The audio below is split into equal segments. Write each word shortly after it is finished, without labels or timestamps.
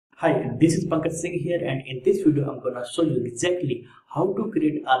Hi, this is Pankaj Singh here, and in this video I'm gonna show you exactly how to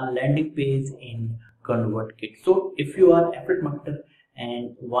create a landing page in Convertkit. So if you are affiliate marketer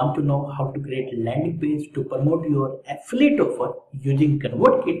and want to know how to create landing page to promote your affiliate offer using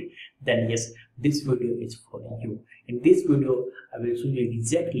Convertkit, then yes, this video is for you. In this video, I will show you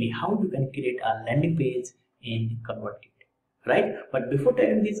exactly how you can create a landing page in Convertkit. Right, but before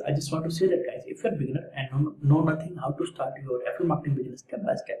telling this, I just want to say that guys, if you're a beginner and know nothing how to start your affiliate marketing business step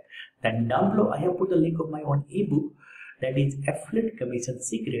by step, then down below I have put the link of my own ebook, that is Affiliate Commission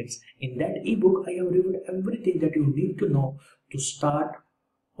Secrets. In that ebook I have reviewed everything that you need to know to start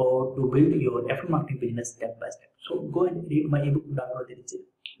or to build your affiliate marketing business step by step. So go and read my ebook, down below there is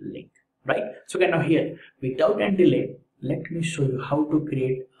a link. Right, so now here, without any delay, let me show you how to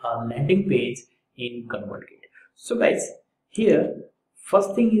create a landing page in Convertkit. So guys, here,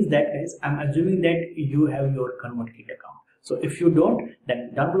 first thing is that guys, I'm assuming that you have your Convertkit account. So if you don't,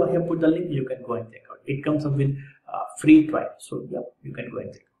 then down below I have put the link, you can go and check out. It comes up with free trial. So yeah, you can go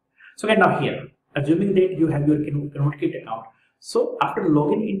and check out. So now here, assuming that you have your Convertkit account. So after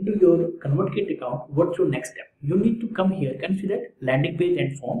logging into your Convertkit account, what's your next step? You need to come here, can you see that landing page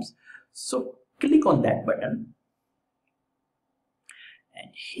and forms? So click on that button.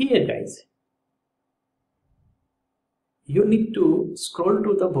 And here guys, you need to scroll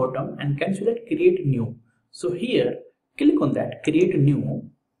to the bottom and can see that create new. So here click on that create new,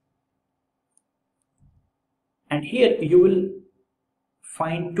 and here you will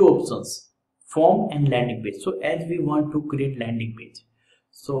find two options, form and landing page. So as we want to create landing page,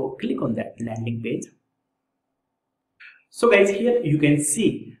 so click on that landing page. So guys, here you can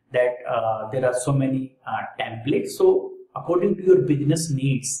see that there are so many templates. So according to your business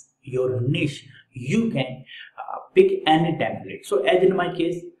needs, your niche, you can pick any template. So as in my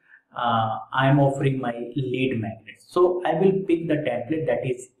case, I am offering my lead magnet, so I will pick the template that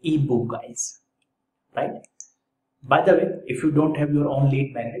is ebook guys. Right, by the way, if you don't have your own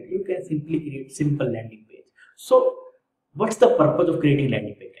lead magnet, you can simply create simple landing page. So what's the purpose of creating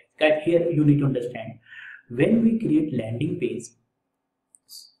landing page guys? Here you need to understand, when we create landing page,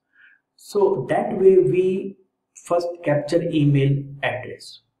 so that way we first capture email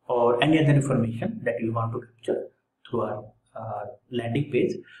address or any other information that we want to capture through our landing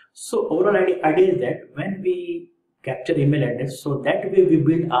page. So overall idea is that when we capture email address, so that way we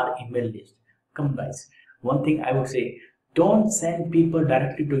build our email list. Come guys, one thing I would say, don't send people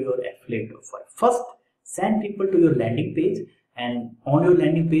directly to your affiliate offer. First send people to your landing page, and on your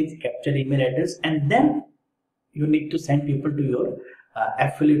landing page capture email address, and then you need to send people to your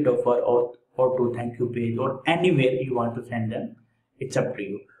affiliate offer or to thank you page or anywhere you want to send them. It's up to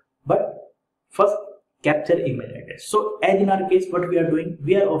you, but first capture email address. So as in our case, what we are doing,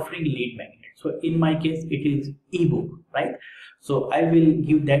 we are offering lead magnet. So in my case it is ebook, right? So I will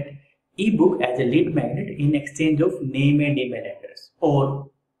give that ebook as a lead magnet in exchange of name and email address or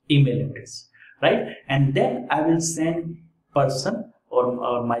email address, right? And then I will send person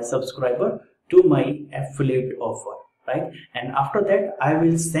or my subscriber to my affiliate offer, right? And after that I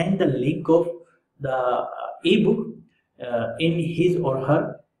will send the link of the ebook in his or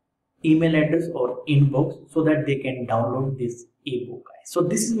her email address or inbox, so that they can download this ebook guys. So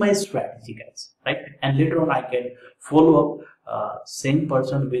this is my strategy guys, right? And later on I can follow up same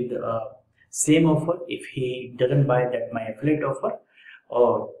person with same offer if he doesn't buy that my affiliate offer,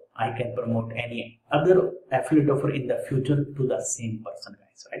 or I can promote any other affiliate offer in the future to the same person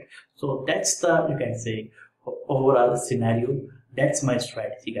guys, right? So that's the, you can say, overall scenario. That's my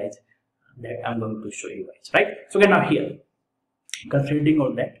strategy guys that I'm going to show you guys, right? So now here, considering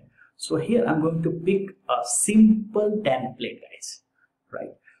all that, so here I'm going to pick a simple template guys,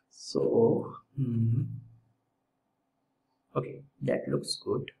 right? So okay, that looks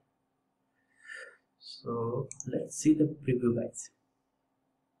good. So let's see the preview guys.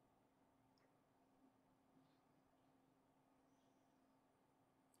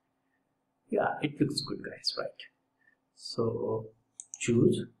 Yeah, it looks good guys, right? So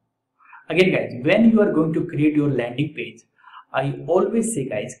choose. Again guys, when you are going to create your landing page, I always say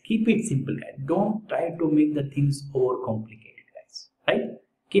guys, keep it simple guys. Don't try to make the things over complicated guys, right?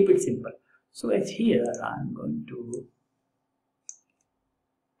 Keep it simple. So guys, here I'm going to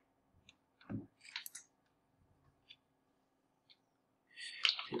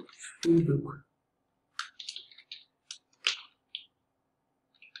ebook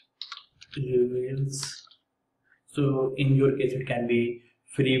reveals. So in your case it can be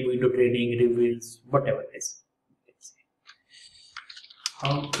free window training, reveals, whatever it is.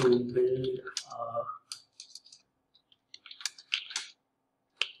 How to build a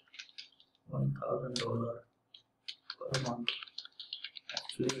 $1,000 per month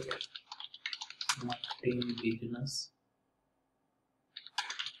affiliate marketing business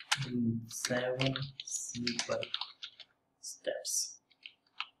in 7 simple steps,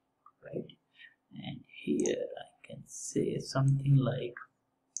 right? And here I can say something like,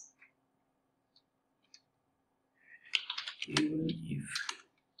 even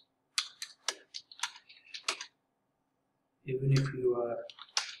if you are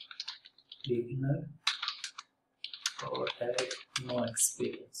beginner or have no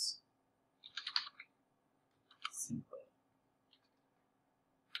experience, simple,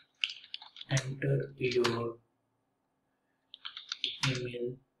 enter your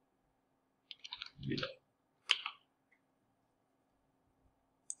email below.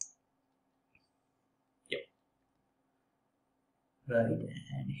 Yep. Right,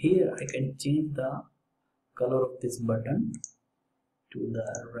 and here I can change the color of this button to the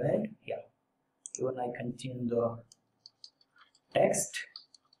red. Yeah, even I can change the text,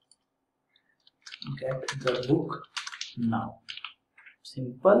 get the book now,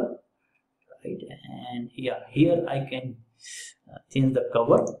 simple, right? And yeah, here I can change the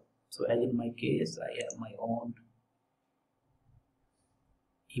cover. So as in my case, I have my own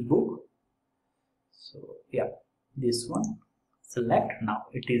ebook, so yeah, this one, select. Now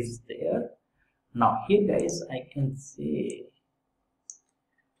it is there. Now here guys, I can say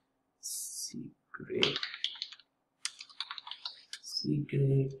secret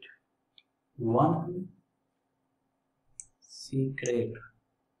 1, secret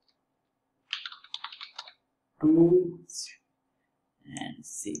 2, and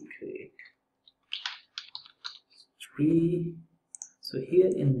secret 3. So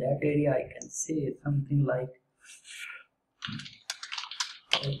here in that area I can say something like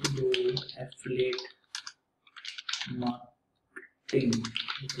how to do affiliate marketing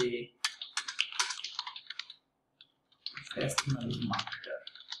as a professional marketer.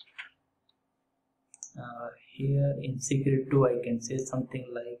 Here in secret 2 I can say something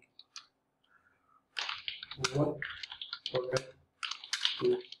like what product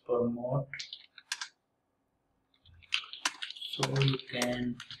to promote so you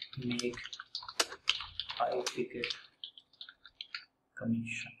can make high ticket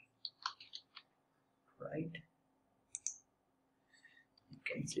commission, right? You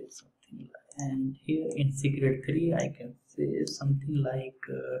can say something like, and here in secret 3 I can say something like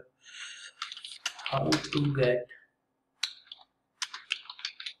how to get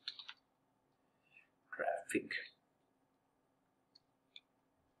traffic.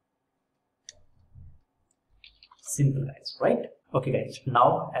 Simple guys, right? Okay guys,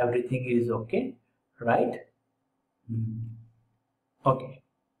 now everything is okay, right? Okay,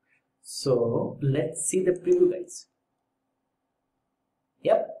 so let's see the preview guys.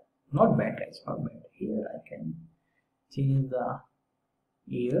 Yep, not bad guys, not bad. Here I can change the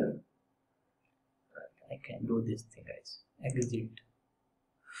year. Right, I can do this thing guys, exit.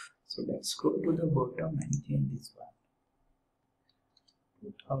 So let's scroll to the bottom and change this one,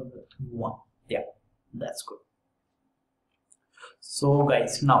 2001. Yeah, that's good. So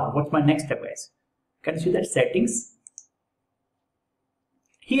guys, now what's my next step guys? Can you see that settings?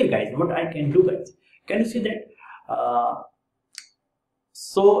 Here guys, what I can do guys, can you see that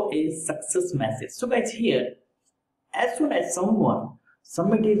show a success message? So guys, here as soon as someone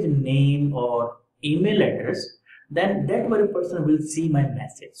submit his name or email address, then that very person will see my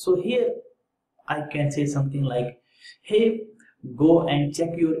message. So here I can say something like, hey, go and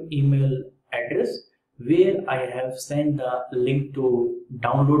check your email address where I have sent the link to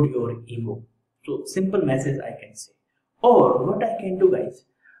download your ebook. So simple message I can say. Or what I can do guys,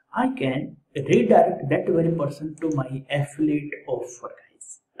 I can redirect that very person to my affiliate offer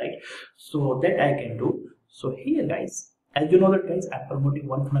guys, right? So that I can do. So here guys, as you know that guys, I'm promoting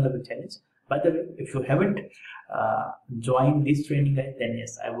one funnel level challenge. By the way, if you haven't joined this training guys, then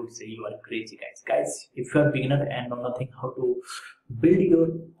yes, I would say you are crazy guys. Guys, if you are beginner and know nothing how to build your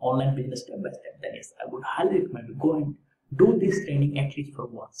online business step by step, then yes, I would highly recommend you go and do this training at least for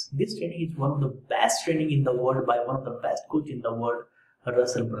once. This training is one of the best training in the world by one of the best coach in the world,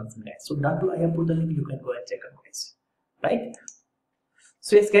 Russell Brunson guys. So down below I have put the link, you can go and check out guys, right?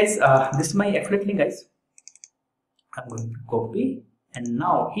 So yes guys, this is my affiliate link guys. I'm going to copy, and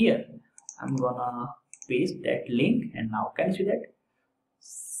now here I'm gonna paste that link, and now can you see that?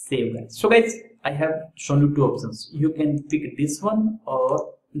 Save guys. So guys, I have shown you two options. You can pick this one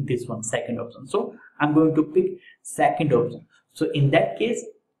or this one, second option. So I'm going to pick second option. So in that case,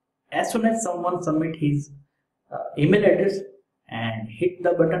 as soon as someone submit his email address and hit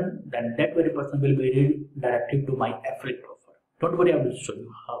the button, then that very person will be redirected to my affiliate offer. Don't worry, I will show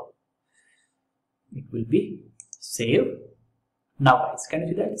you how it will be saved. Now guys, can you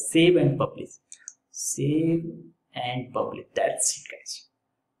see that? Save and publish. Save and publish. That's it guys.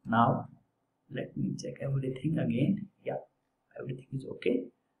 Now let me check everything again. Yeah, everything is okay.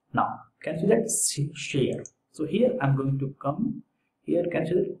 Now can you see that? Share. So here I'm going to come here. Can you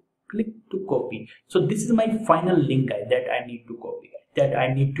see that? Click to copy. So this is my final link guys that I need to copy, that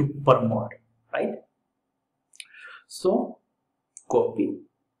I need to promote, right? So copy,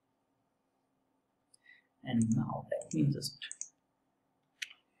 and now let me just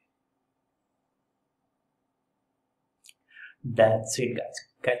that's it guys.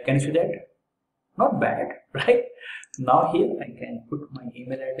 Can you see that? Not bad, right? Now here I can put my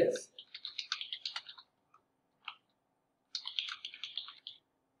email address.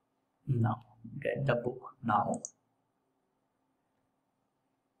 Now get the book. Now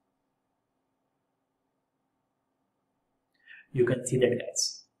you can see that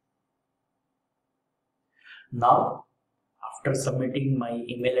guys. Now after submitting my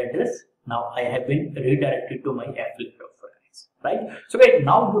email address, now I have been redirected to my affiliate offer guys, right? So guys,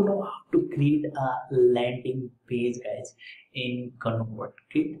 now you know how to create a landing page guys in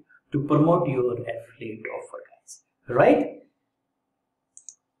Convertkit to promote your affiliate offer guys, right?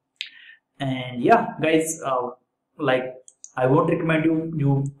 And yeah guys, like I won't recommend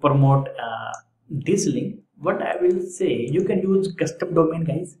you promote this link. What I will say, you can use custom domain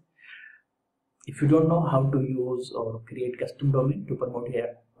guys. If you don't know how to use or create custom domain to promote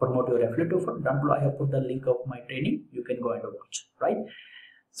your affiliate offer, down below I have put the link of my training. You can go and watch, right?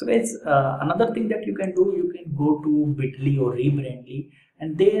 So guys, another thing that you can do, you can go to Bitly or Rebrandly,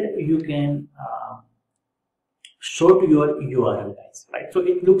 and there you can show to your URL guys, right? So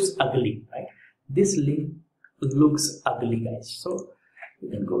it looks ugly, right? This link looks ugly guys. So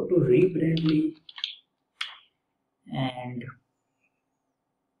you can go to Rebrandly, and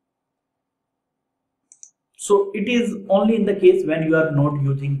so it is only in the case when you are not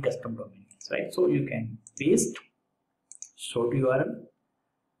using custom domains, right? So you can paste, show to URL.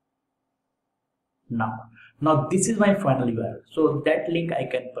 Now this is my final URL. So that link I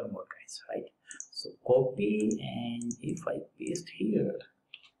can promote guys, right? So copy, and if I paste here,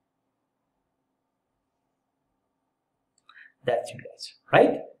 that's it guys,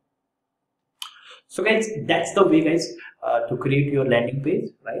 right? So guys, that's the way guys to create your landing page,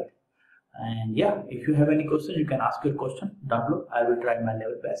 right? And yeah, if you have any questions, you can ask your question down below. I will try my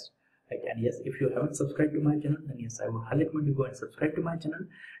level best, right? And yes, if you haven't subscribed to my channel, then yes, I would highly recommend you go and subscribe to my channel,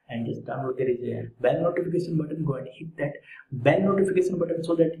 and just download. There is a bell notification button. Go and hit that bell notification button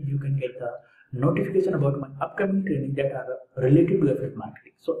so that you can get the notification about my upcoming training that are related to affiliate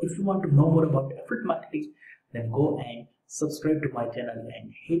marketing. So if you want to know more about affiliate marketing, then go and subscribe to my channel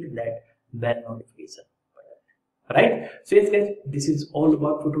and hit that bell notification button, right? So yes guys, this is all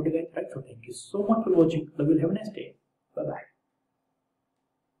about for today guys, right? So thank you so much for watching. Love you. Have a nice day. Bye bye.